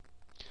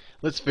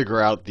Let's figure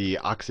out the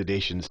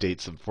oxidation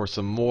states for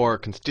some more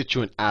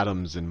constituent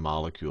atoms in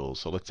molecules.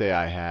 So let's say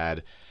I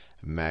had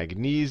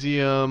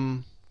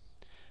magnesium,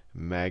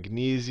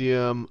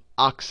 magnesium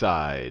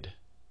oxide,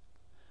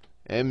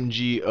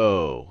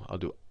 MgO. I'll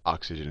do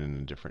oxygen in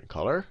a different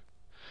color.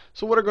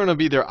 So what are going to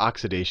be their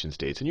oxidation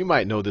states? And you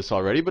might know this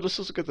already, but let's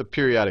just look at the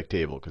periodic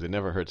table because it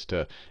never hurts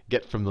to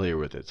get familiar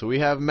with it. So we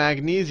have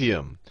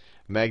magnesium.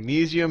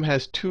 Magnesium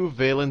has 2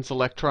 valence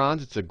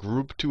electrons. It's a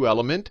group 2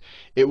 element.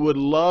 It would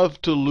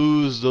love to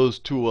lose those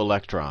 2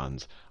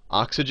 electrons.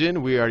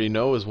 Oxygen, we already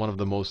know, is one of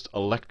the most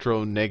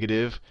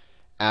electronegative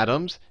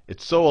atoms.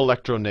 It's so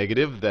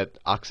electronegative that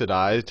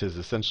oxidized has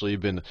essentially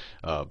been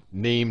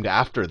named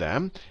after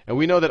them. And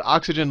we know that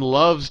oxygen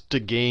loves to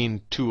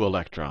gain 2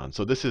 electrons.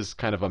 So this is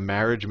kind of a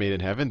marriage made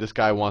in heaven. This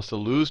guy wants to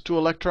lose 2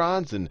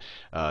 electrons, and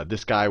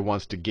this guy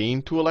wants to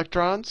gain 2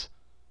 electrons.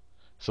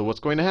 So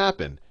what's going to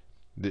happen?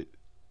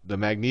 The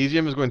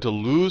magnesium is going to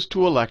lose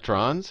 2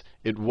 electrons.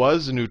 It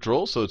was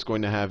neutral, so it's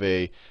going to have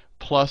a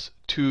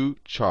 +2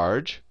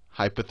 charge,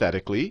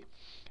 hypothetically.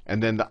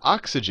 And then the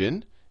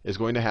oxygen is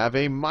going to have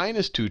a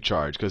 -2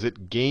 charge because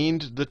it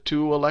gained the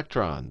 2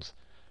 electrons.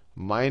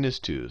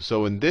 -2.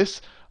 So in this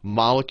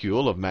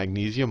molecule of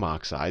magnesium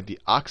oxide,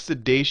 the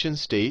oxidation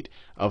state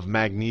of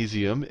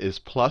magnesium is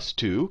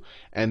 +2,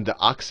 and the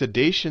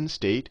oxidation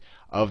state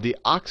of the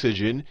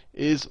oxygen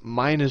is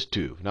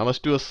 -2. Now let's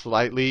do a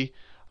slightly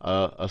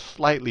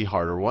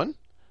harder one.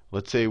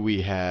 Let's say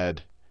we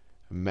had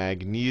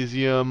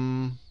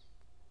magnesium.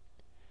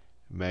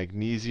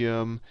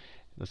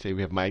 Let's say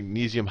we have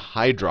magnesium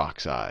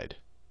hydroxide.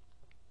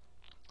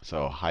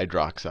 So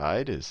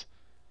hydroxide is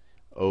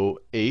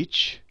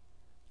OH2.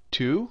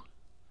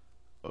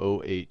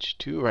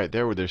 OH2, right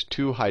there, where there's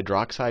 2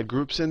 hydroxide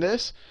groups in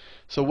this.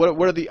 So what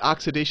are the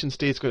oxidation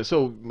states going to?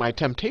 So my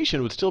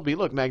temptation would still be,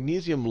 look,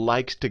 magnesium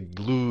likes to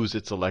lose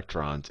its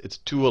electrons, its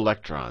 2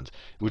 electrons,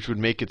 which would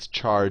make its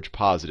charge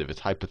positive,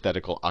 its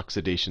hypothetical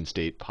oxidation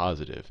state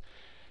positive.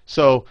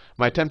 So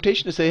my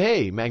temptation to say,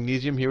 hey,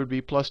 magnesium here would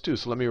be +2.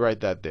 So let me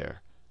write that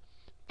there,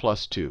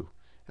 +2.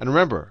 And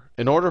remember,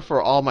 in order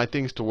for all my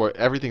things to work,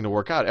 everything to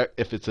work out,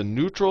 if it's a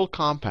neutral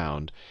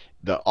compound,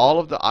 all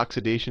of the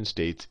oxidation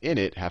states in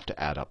it have to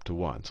add up to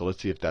 1. So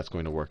let's see if that's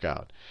going to work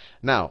out.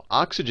 Now,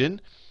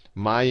 oxygen,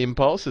 my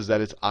impulse is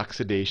that its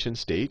oxidation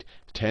state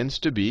tends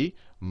to be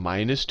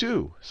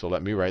 -2. So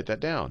let me write that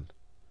down.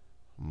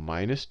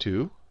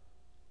 -2.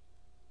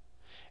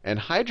 And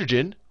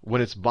hydrogen,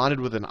 when it's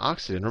bonded with an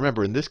oxygen,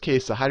 remember in this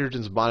case the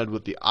hydrogen's bonded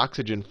with the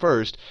oxygen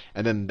first,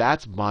 and then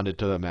that's bonded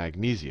to the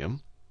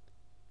magnesium.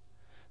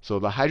 So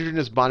the hydrogen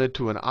is bonded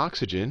to an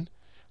oxygen.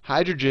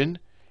 Hydrogen,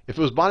 if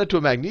it was bonded to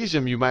a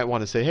magnesium, you might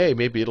want to say, hey,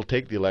 maybe it'll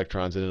take the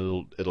electrons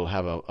and it'll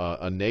have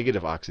a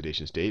negative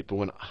oxidation state. But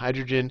when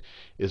hydrogen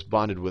is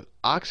bonded with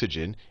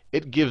oxygen,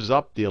 it gives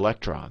up the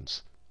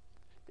electrons.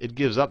 It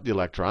gives up the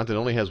electrons. It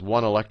only has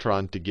 1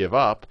 electron to give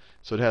up,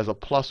 so it has a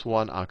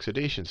 +1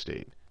 oxidation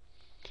state.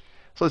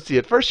 So let's see.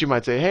 At first, you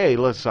might say, hey,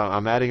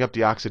 I'm adding up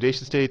the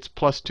oxidation states.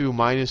 +2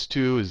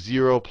 -2 is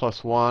 0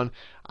 +1.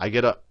 I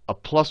get a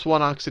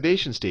 +1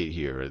 oxidation state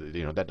here.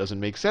 That doesn't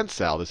make sense,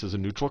 Sal. This is a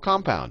neutral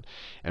compound.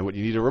 And what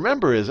you need to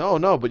remember is, oh,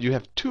 no, but you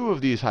have 2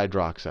 of these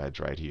hydroxides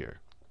right here.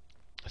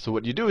 So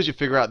what you do is you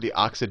figure out the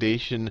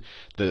oxidation,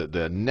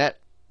 the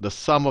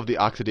sum of the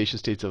oxidation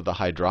states of the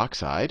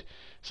hydroxide.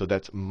 So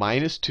that's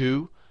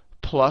 -2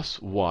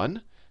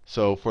 +1.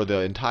 So for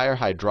the entire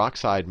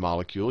hydroxide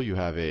molecule, you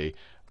have a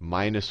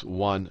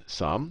 -1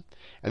 sum.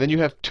 And then you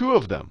have 2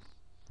 of them,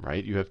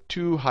 right? You have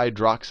 2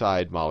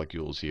 hydroxide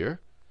molecules here.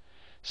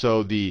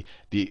 So the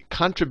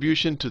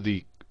contribution to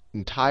the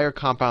entire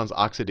compound's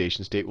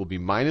oxidation state will be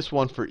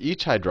 -1 for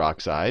each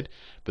hydroxide.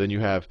 But then you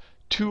have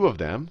 2 of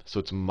them, so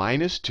it's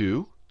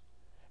 -2.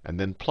 And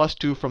then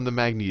 +2 from the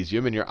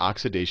magnesium in your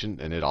oxidation,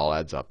 and it all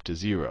adds up to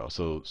 0.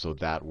 So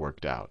that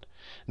worked out.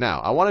 Now,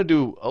 I want to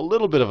do a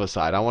little bit of a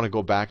side. I want to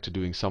go back to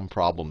doing some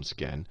problems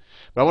again.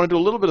 But I want to do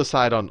a little bit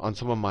aside on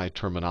some of my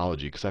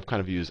terminology, because I've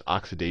kind of used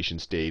oxidation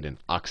state and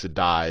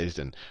oxidized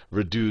and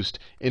reduced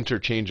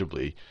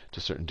interchangeably to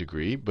a certain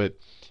degree. But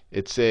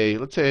let's say,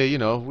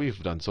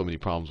 we've done so many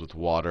problems with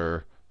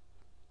water,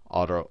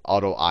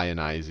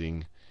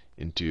 auto-ionizing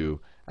into,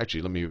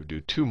 actually, let me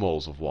do 2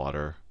 moles of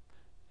water.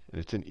 And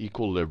it's in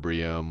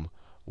equilibrium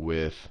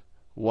with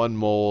 1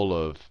 mole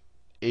of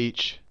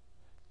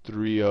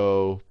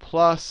H3O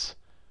plus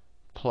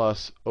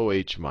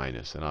OH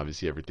minus. And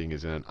obviously everything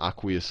is in an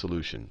aqueous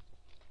solution.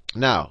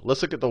 Now,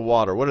 let's look at the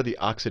water. What are the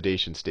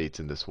oxidation states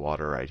in this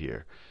water right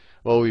here?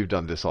 Well, we've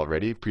done this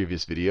already.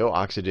 Previous video,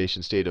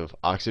 oxidation state of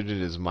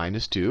oxygen is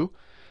 -2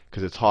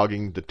 because it's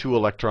hogging the 2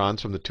 electrons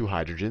from the 2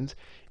 hydrogens.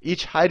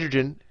 Each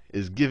hydrogen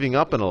is giving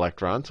up an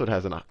electron, so it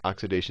has an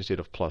oxidation state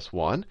of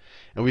 +1.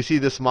 And we see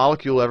this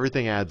molecule,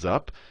 everything adds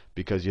up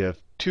because you have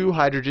 2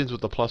 hydrogens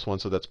with a +1,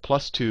 so that's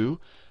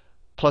 +2.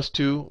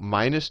 +2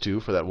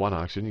 -2 for that 1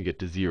 oxygen, you get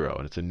to 0,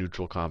 and it's a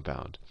neutral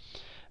compound.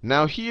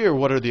 Now here,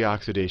 what are the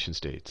oxidation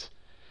states?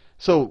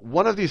 So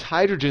one of these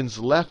hydrogens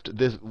left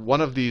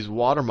one of these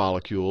water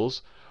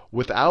molecules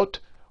without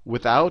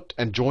without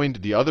and joined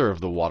the other of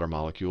the water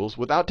molecules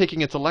without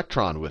taking its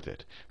electron with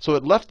it. So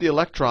it left the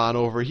electron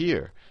over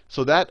here.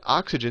 So that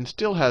oxygen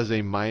still has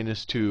a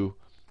 -2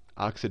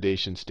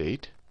 oxidation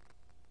state.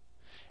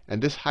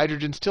 And this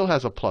hydrogen still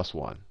has a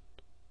 +1.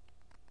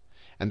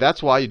 And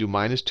that's why you do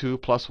 -2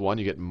 plus 1,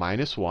 you get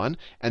 -1.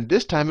 And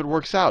this time it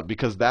works out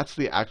because that's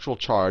the actual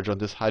charge on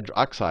this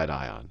hydroxide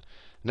ion.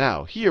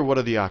 Now, here, what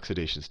are the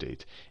oxidation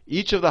states?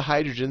 Each of the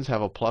hydrogens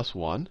have a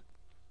 +1,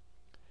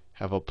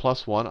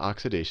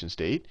 oxidation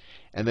state.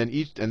 And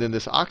then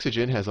this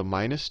oxygen has a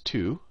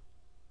 -2.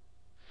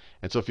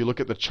 And so if you look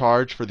at the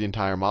charge for the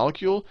entire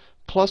molecule,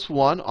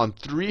 +1 on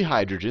 3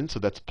 hydrogens, so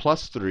that's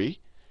 +3.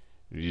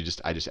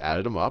 I just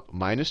added them up,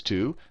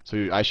 -2.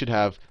 So I should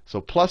have, so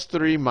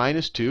 +3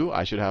 -2,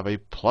 I should have a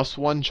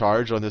 +1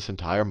 charge on this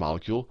entire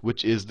molecule,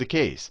 which is the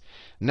case.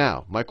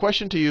 Now, my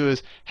question to you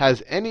is,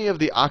 has any of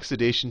the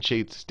oxidation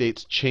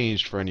states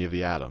changed for any of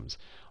the atoms?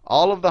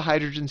 All of the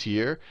hydrogens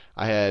here,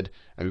 I had,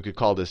 and we could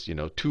call this,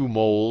 2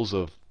 moles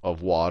of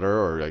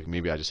water, or like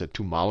maybe I just said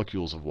 2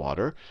 molecules of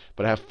water.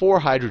 But I have 4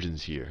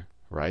 hydrogens here,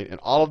 right? And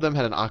all of them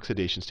had an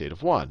oxidation state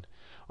of 1.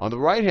 On the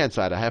right-hand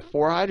side, I have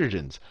 4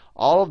 hydrogens.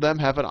 All of them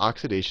have an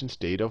oxidation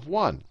state of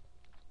 1.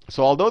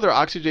 So although their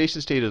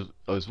oxidation state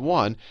is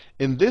 1,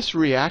 in this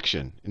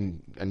reaction,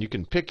 and you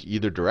can pick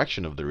either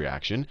direction of the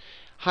reaction,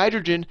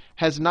 hydrogen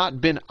has not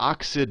been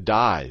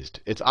oxidized.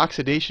 Its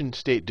oxidation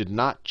state did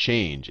not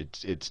change.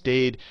 It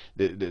stayed.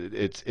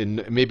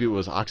 Maybe it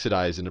was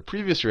oxidized in a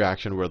previous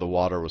reaction where the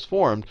water was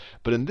formed,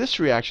 but in this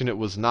reaction it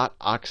was not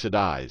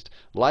oxidized.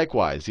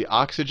 Likewise, the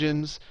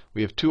oxygens,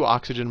 we have 2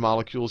 oxygen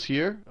molecules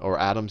here, or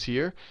atoms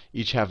here.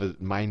 Each have a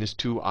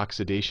 -2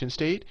 oxidation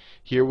state.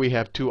 Here we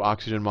have 2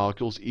 oxygen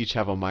molecules. Each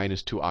have a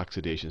 -2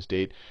 oxidation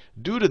state.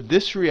 Due to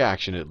this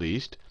reaction, at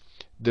least,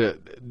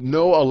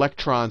 no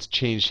electrons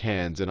changed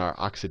hands in our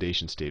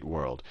oxidation state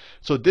world.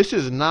 So this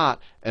is not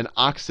an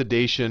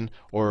oxidation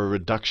or a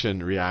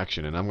reduction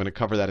reaction. And I'm going to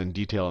cover that in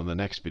detail in the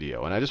next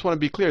video. And I just want to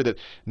be clear that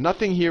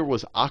nothing here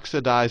was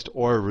oxidized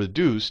or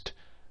reduced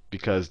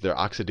because their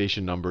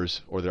oxidation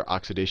numbers or their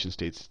oxidation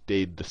states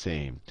stayed the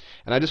same.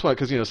 And I just want,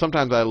 because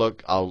sometimes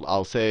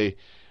I'll say,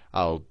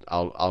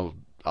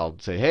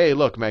 hey,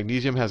 look,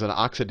 magnesium has an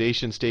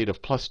oxidation state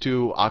of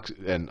 +2,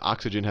 and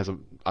oxygen has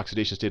an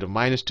oxidation state of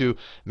 -2.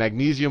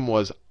 Magnesium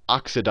was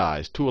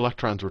oxidized. 2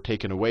 electrons were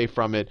taken away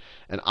from it,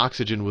 and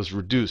oxygen was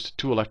reduced.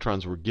 2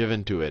 electrons were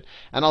given to it.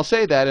 And I'll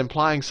say that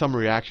implying some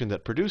reaction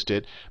that produced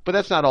it, but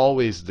that's not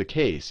always the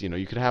case.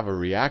 You could have a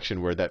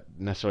reaction where that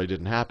necessarily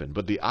didn't happen.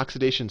 But the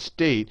oxidation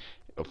state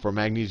for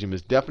magnesium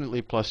is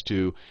definitely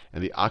 +2,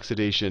 and the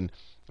oxidation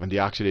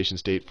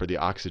state for the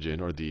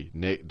oxygen, or the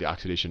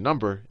oxidation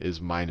number, is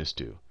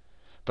 -2.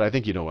 But I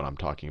think you know what I'm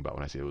talking about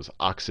when I say it was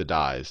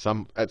oxidized.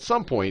 At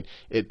some point,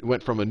 it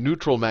went from a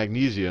neutral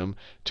magnesium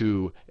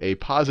to a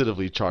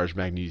positively charged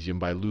magnesium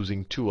by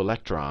losing 2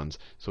 electrons,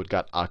 so it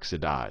got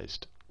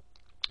oxidized.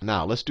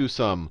 Now, let's do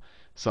some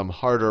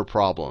harder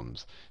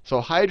problems. So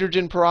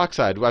hydrogen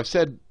peroxide. I've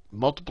said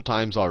multiple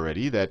times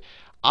already that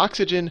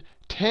oxygen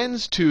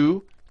tends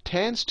to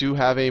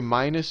have a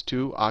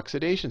 -2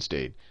 oxidation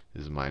state.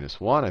 This is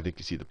 -1. I think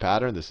you see the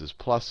pattern. This is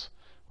plus.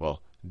 Well,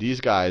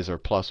 these guys are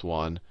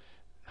 +1.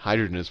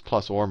 Hydrogen is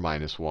plus or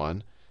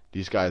 -1.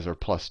 These guys are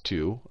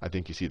 +2. I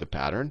think you see the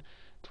pattern.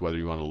 It's whether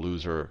you want to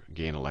lose or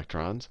gain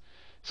electrons.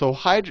 So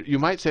you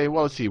might say,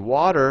 well, let's see,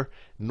 water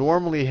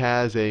normally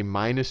has a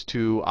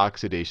 -2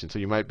 oxidation. So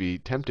you might be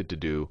tempted to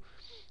do,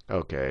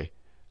 okay,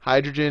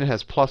 hydrogen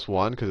has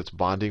 +1 because it's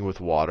bonding with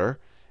water,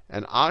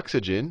 and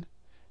oxygen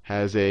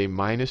has a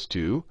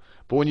 -2.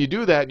 But when you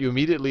do that, you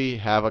immediately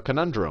have a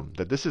conundrum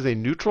that this is a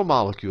neutral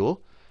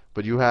molecule,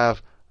 but you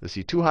have, let's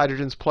see, 2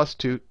 hydrogens plus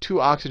 2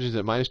 oxygens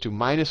at -2,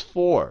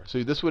 -4.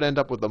 So this would end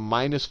up with a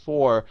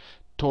 -4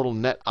 total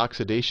net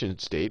oxidation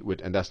state,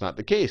 and that's not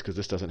the case because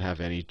this doesn't have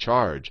any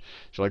charge.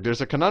 So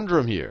there's a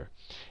conundrum here.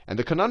 And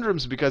the conundrum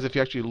is because if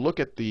you actually look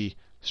at the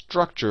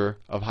structure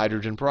of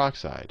hydrogen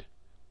peroxide,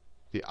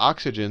 the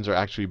oxygens are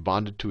actually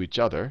bonded to each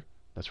other.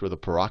 That's where the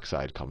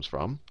peroxide comes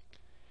from.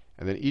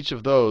 And then each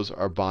of those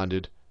are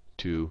bonded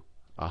to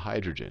a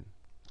hydrogen.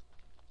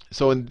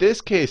 So in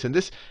this case,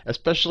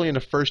 especially in a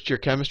first-year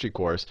chemistry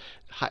course,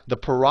 the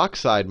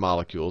peroxide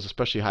molecules,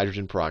 especially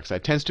hydrogen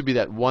peroxide, tends to be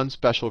that one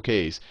special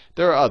case.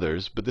 There are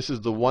others, but this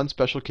is the one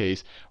special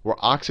case where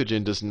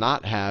oxygen does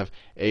not have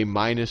a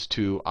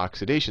 -2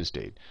 oxidation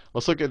state.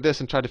 Let's look at this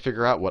and try to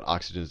figure out what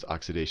oxygen's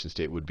oxidation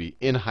state would be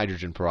in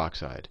hydrogen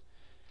peroxide.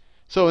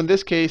 So in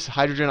this case,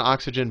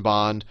 hydrogen-oxygen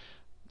bond,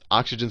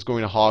 oxygen's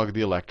going to hog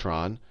the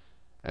electron,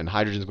 and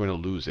hydrogen's going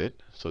to lose it.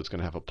 So it's going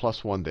to have a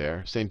 +1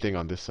 there. Same thing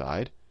on this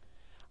side.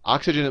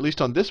 Oxygen, at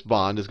least on this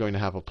bond, is going to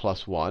have a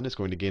 +1. It's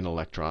going to gain an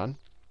electron.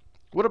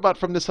 What about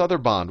from this other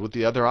bond with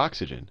the other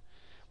oxygen?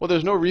 Well,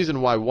 there's no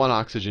reason why one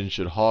oxygen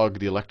should hog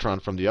the electron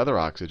from the other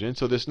oxygen.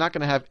 So there's not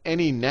going to have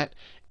any net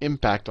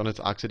impact on its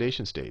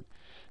oxidation state.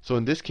 So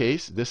in this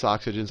case, this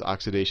oxygen's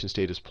oxidation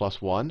state is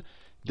 +1.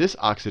 This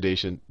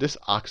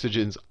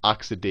oxygen's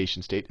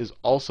oxidation state is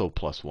also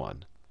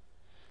 +1.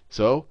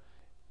 So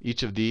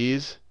each of the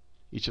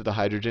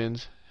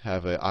hydrogens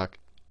have an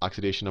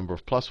oxidation number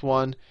of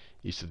 +1.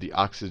 Each of the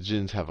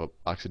oxygens have an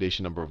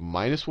oxidation number of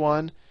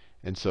 -1.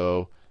 And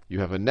so you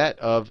have a net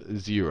of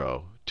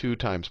 0. 2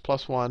 times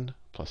 +1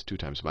 plus 2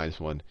 times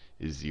 -1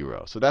 is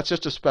 0. So that's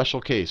just a special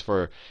case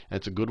and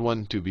it's a good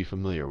one to be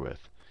familiar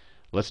with.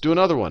 Let's do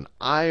another one,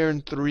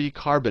 iron 3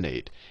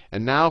 carbonate.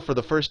 And now for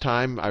the first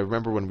time, I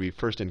remember when we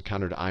first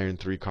encountered iron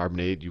 3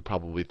 carbonate, you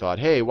probably thought,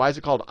 hey, why is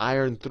it called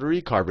iron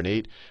 3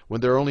 carbonate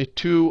when there are only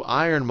 2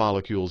 iron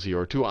molecules here,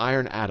 or 2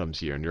 iron atoms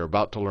here? And you're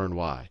about to learn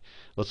why.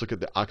 Let's look at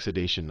the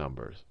oxidation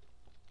numbers.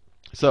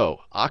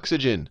 So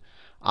oxygen's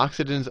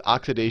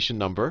oxidation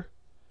number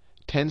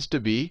tends to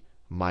be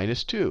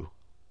 -2.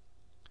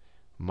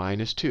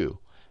 -2.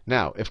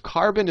 Now, if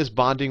carbon is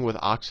bonding with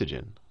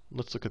oxygen,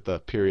 let's look at the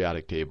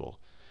periodic table.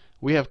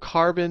 We have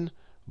carbon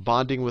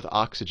bonding with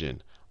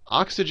oxygen.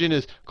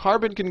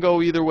 Carbon can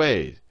go either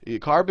way.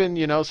 Carbon,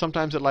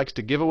 sometimes it likes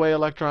to give away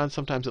electrons,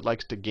 sometimes it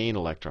likes to gain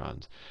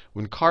electrons.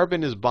 When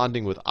carbon is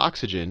bonding with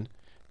oxygen,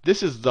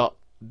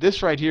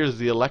 this right here is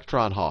the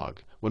electron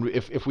hog.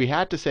 If we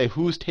had to say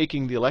who's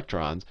taking the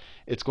electrons,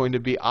 it's going to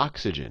be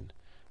oxygen,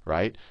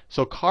 right?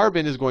 So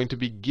carbon is going to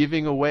be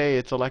giving away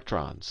its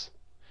electrons.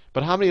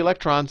 But how many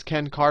electrons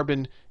can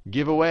carbon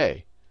give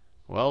away?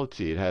 Well, let's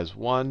see. It has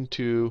 1,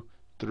 2,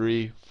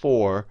 3,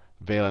 4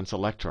 valence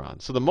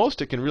electrons. So the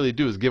most it can really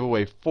do is give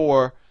away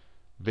 4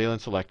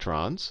 valence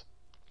electrons.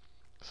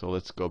 So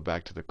let's go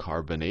back to the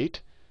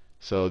carbonate.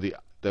 So the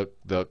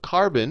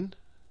carbon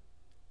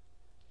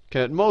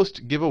can at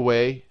most give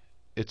away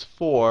its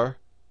 4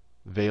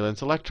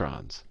 valence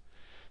electrons.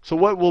 So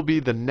what will be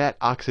the net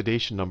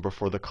oxidation number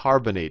for the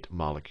carbonate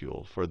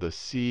molecule, for the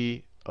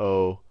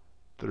CO3?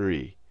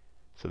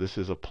 So this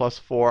is a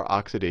 +4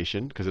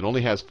 oxidation, because it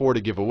only has 4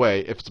 to give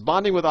away. If it's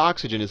bonding with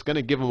oxygen, it's going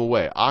to give them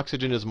away.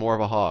 Oxygen is more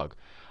of a hog.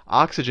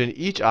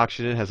 Each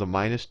oxygen has a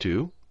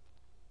 -2.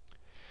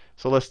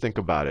 So let's think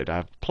about it. I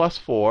have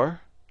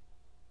 +4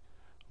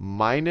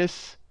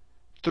 minus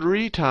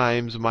 3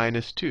 times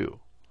 -2.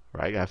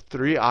 Right? I have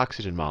 3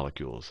 oxygen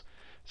molecules.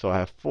 So I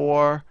have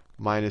 4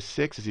 minus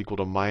 6 is equal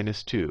to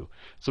 -2.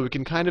 So we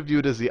can kind of view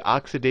it as the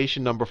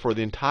oxidation number for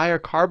the entire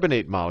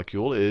carbonate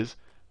molecule is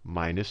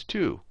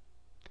 -2.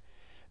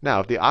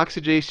 Now, if the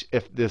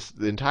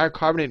entire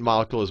carbonate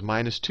molecule is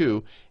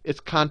 -2, its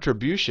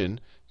contribution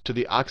to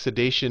the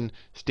oxidation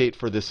state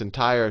for this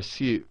entire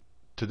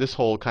to this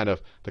whole kind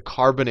of the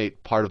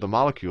carbonate part of the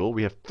molecule,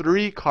 we have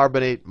 3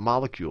 carbonate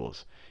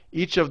molecules.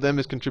 Each of them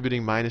is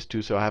contributing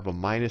 -2, so I have a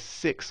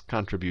 -6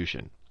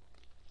 contribution.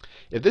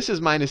 If this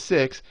is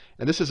 -6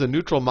 and this is a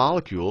neutral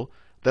molecule,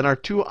 then our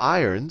two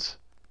irons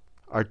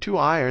are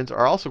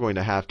also going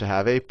to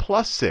have a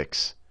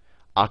 +6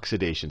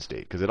 oxidation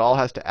state, because it all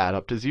has to add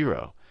up to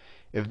 0.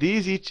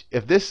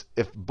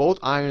 If both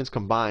ions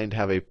combined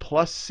have a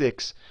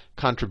 +6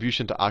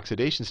 contribution to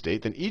oxidation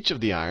state, then each of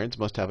the ions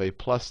must have a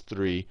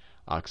 +3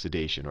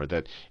 oxidation. Or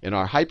that in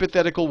our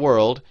hypothetical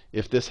world,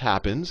 if this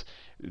happens,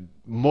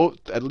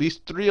 at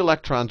least 3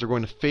 electrons are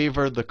going to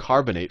favor the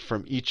carbonate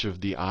from each of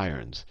the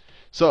ions.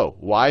 So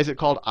why is it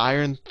called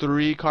iron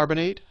 3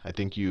 carbonate? I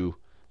think you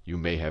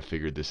may have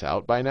figured this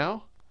out by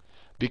now.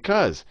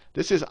 Because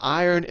this is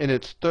iron in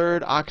its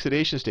 3rd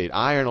oxidation state.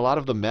 Iron, a lot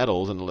of the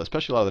metals, and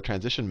especially a lot of the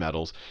transition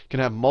metals,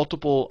 can have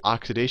multiple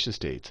oxidation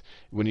states.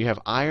 When you have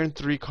iron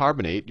 3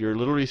 carbonate, you're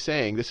literally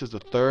saying this is the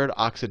 3rd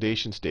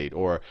oxidation state,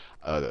 or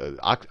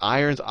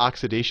iron's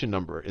oxidation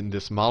number in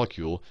this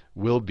molecule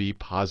will be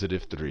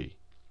 +3.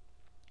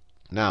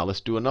 Now,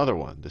 let's do another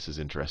one. This is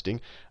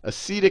interesting.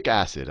 Acetic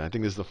acid. I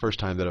think this is the first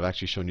time that I've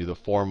actually shown you the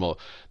formula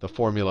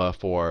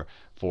for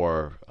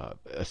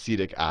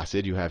acetic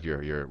acid. You have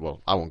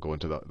well, I won't go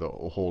into the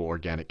whole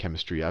organic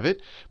chemistry of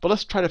it, but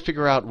let's try to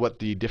figure out what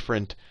the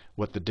different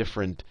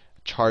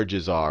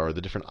charges are, or the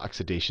different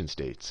oxidation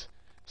states.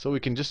 So we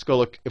can just go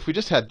look. If we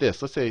just had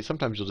this, let's say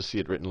sometimes you'll just see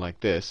it written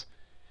like this.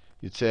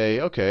 You'd say,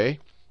 okay,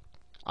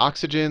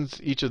 oxygens,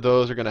 each of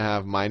those are going to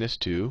have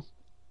 -2.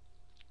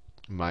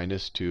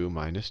 -2,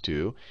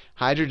 -2.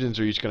 Hydrogens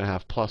are each going to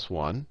have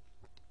 +1,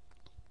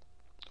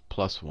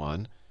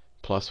 +1,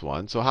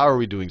 +1. So how are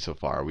we doing so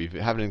far? We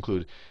haven't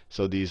included.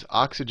 So these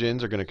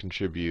oxygens are going to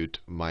contribute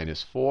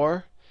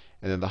 -4.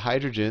 And then the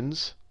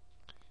hydrogens,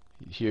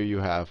 here you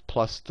have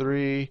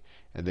 +3.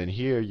 And then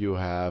here you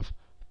have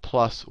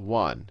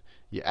 +1.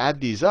 You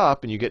add these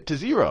up and you get to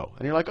 0.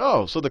 And you're like,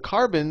 oh, so the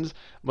carbons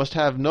must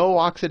have no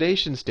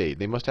oxidation state.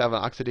 They must have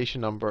an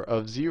oxidation number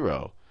of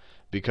 0.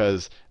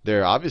 Because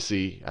they're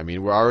obviously,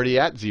 we're already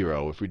at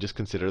 0 if we just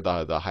consider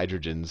the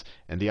hydrogens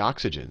and the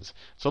oxygens.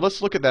 So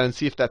let's look at that and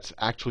see if that's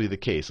actually the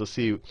case. Let's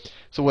see.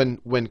 So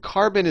when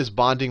carbon is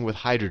bonding with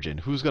hydrogen,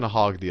 who's going to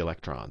hog the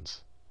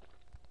electrons?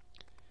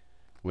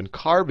 When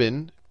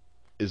carbon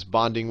is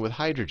bonding with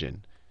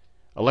hydrogen,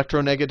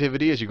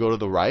 electronegativity, as you go to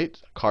the right,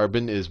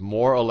 carbon is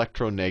more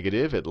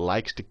electronegative. It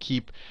likes to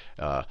keep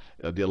the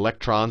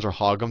electrons or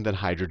hog them than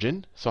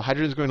hydrogen. So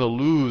hydrogen is going to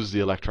lose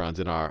the electrons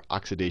in our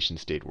oxidation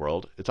state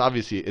world. It's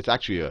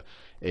actually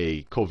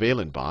a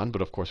covalent bond,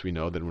 but of course we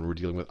know that when we're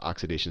dealing with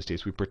oxidation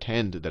states, we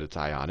pretend that it's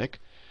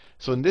ionic.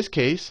 So in this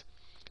case,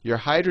 your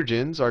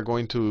hydrogens are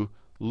going to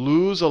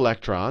lose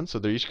electrons. So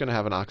they're each going to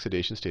have an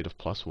oxidation state of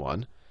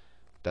 +1.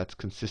 That's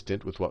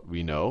consistent with what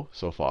we know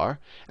so far.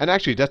 And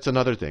actually, that's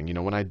another thing.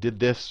 When I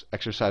did this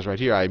exercise right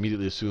here, I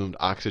immediately assumed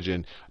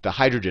oxygen, the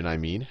hydrogen, I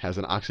mean, has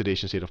an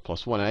oxidation state of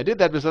 +1. And I did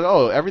that because,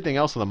 oh, everything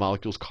else in the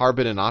molecules,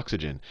 carbon and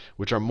oxygen,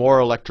 which are more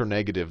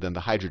electronegative than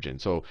the hydrogen.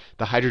 So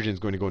the hydrogen is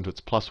going to go into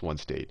its +1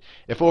 state.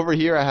 If over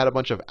here I had a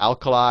bunch of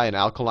alkali and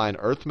alkaline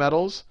earth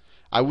metals,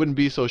 I wouldn't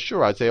be so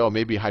sure. I'd say, oh,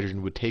 maybe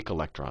hydrogen would take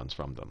electrons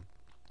from them.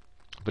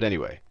 But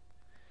anyway,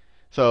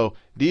 so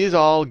these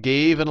all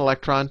gave an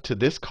electron to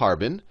this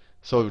carbon.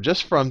 So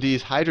just from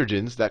these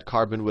hydrogens, that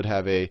carbon would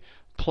have a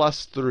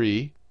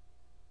 +3,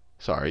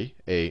 sorry,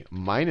 a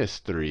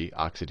 -3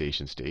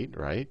 oxidation state,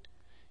 right?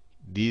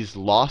 These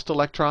lost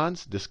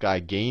electrons, this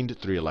guy gained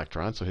 3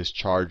 electrons, so his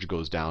charge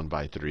goes down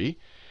by 3.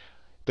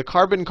 The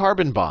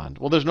carbon-carbon bond.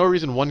 Well, there's no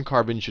reason one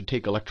carbon should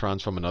take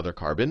electrons from another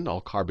carbon.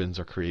 All carbons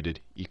are created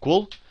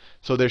equal.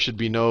 So there should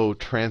be no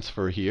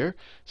transfer here.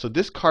 So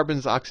this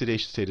carbon's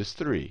oxidation state is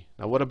 3.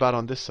 Now what about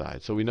on this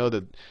side? So we know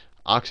that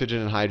oxygen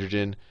and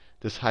hydrogen,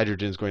 this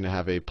hydrogen is going to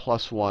have a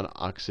 +1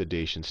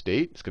 oxidation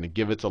state. It's going to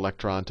give its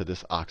electron to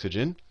this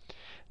oxygen.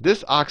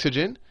 This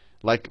oxygen,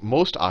 like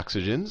most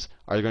oxygens,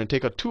 are going to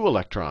take 2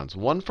 electrons.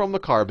 One from the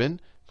carbon,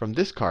 from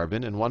this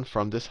carbon, and one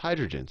from this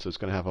hydrogen. So it's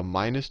going to have a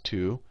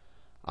 -2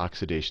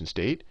 oxidation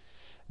state.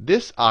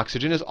 This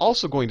oxygen is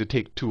also going to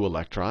take 2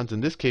 electrons.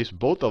 In this case,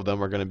 both of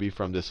them are going to be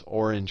from this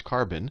orange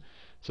carbon.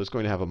 So it's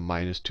going to have a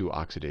 -2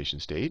 oxidation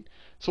state.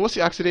 So what's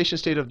the oxidation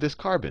state of this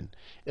carbon?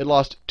 It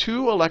lost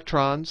 2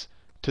 electrons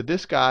to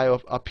this guy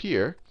up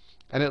here,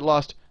 and it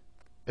lost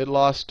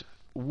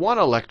 1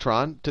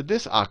 electron to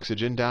this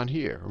oxygen down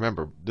here.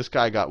 Remember, this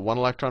guy got 1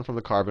 electron from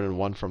the carbon and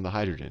 1 from the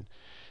hydrogen.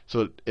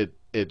 So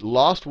it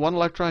lost 1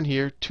 electron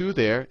here, 2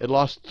 there. It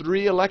lost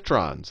 3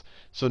 electrons.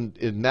 So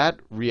in that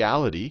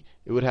reality,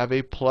 it would have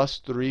a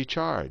 +3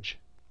 charge.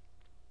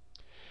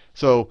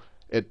 So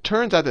it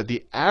turns out that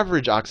the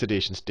average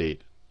oxidation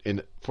state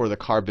for the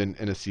carbon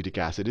in acetic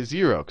acid is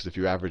 0. Because if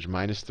you average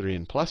 -3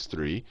 and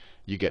 +3,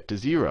 you get to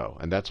 0.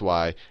 And that's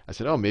why I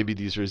said, oh, maybe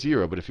these are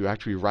 0. But if you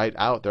actually write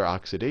out their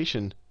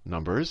oxidation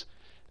numbers,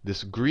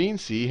 this green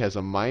C has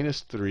a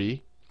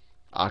 -3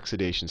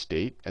 oxidation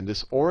state, and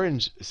this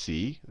orange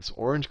C, this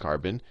orange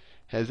carbon,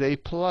 has a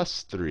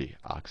 +3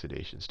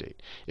 oxidation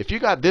state. If you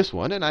got this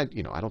one, and I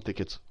don't think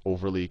it's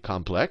overly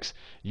complex,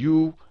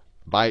 you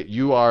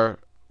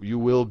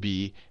will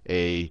be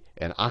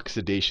an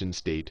oxidation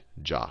state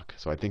jock.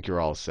 So I think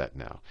you're all set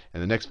now. In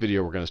the next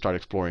video, we're going to start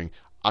exploring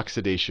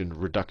oxidation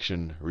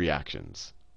reduction reactions.